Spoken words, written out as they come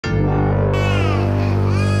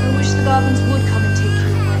goblins would come and take you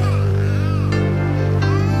away.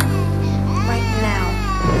 Right now.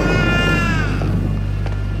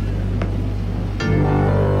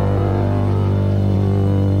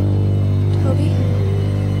 Toby?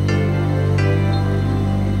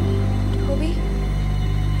 Toby?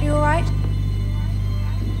 Are you alright?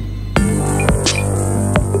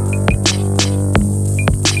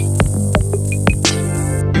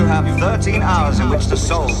 You have 13 hours in which to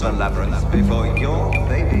solve the labyrinth before your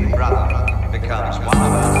baby brother becomes one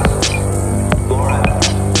of us forever.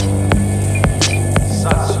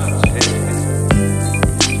 Such is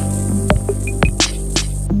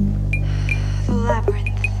The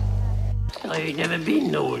labyrinth. I ain't never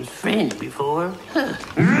been no one's friend before. Huh.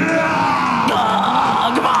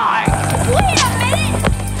 Goodbye! Wait a minute!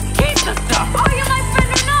 Keep the stuff! Are you my friend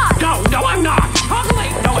or not? No, I'm not! Hoggle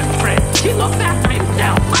ain't no one's friend! He looks after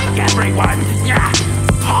himself, like everyone! Yeah!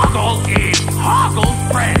 Hoggle is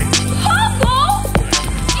Hoggle's friend! Hoggle?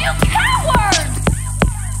 You coward!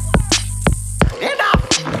 Enough!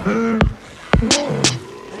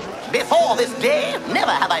 Before this day,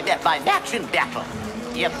 never have I met my match in battle.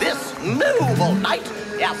 Yet this noble knight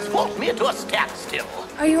has fought me to a standstill.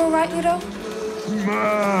 Are you alright, Ludo?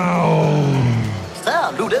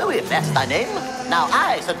 Sir Ludo, if that's thy name, now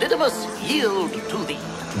I, Sir Didymus, yield to thee.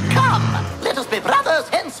 Come, let us be brothers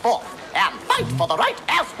henceforth, and fight for the right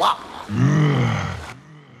as one.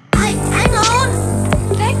 Hey, hang on!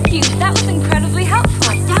 Thank you, that was incredibly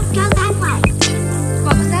helpful. Don't go that way.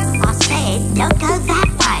 What was that? I said, don't go that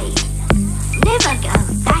way. Never go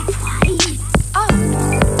that way. Oh,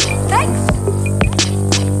 thanks.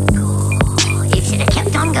 Oh, you should have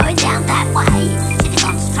kept on going down that way. Should have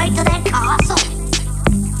gone straight to that castle.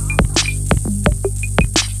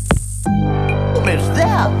 Almost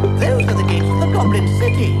there. Those are the gates of the Goblin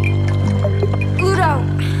City. Ludo!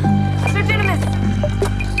 Sir Didymus!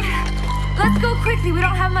 Let's go quickly, we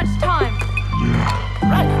don't have much time.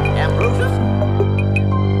 Right, Ambrosius?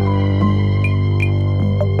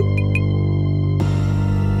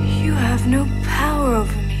 You have no power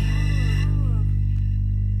over me.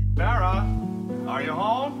 Sarah, are you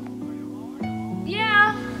home?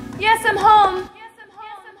 Yeah. Yes, I'm home.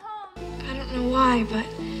 I don't know why, but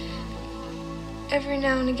every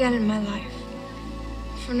now and again in my life,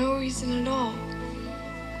 for no reason at all,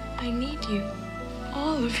 I need you.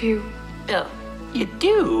 All of you. You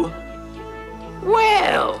do?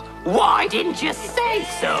 Well, why didn't you say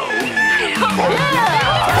so?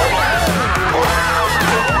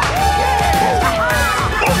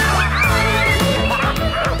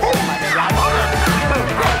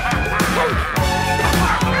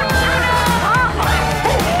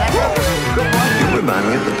 You remind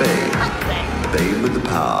me of the babe. The babe with the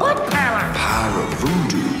power. What power? Power of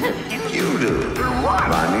voodoo. You do.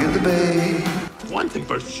 Remind me of the babe. One thing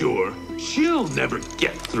for sure, she'll never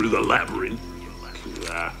get through the labyrinth.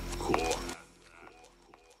 Cool.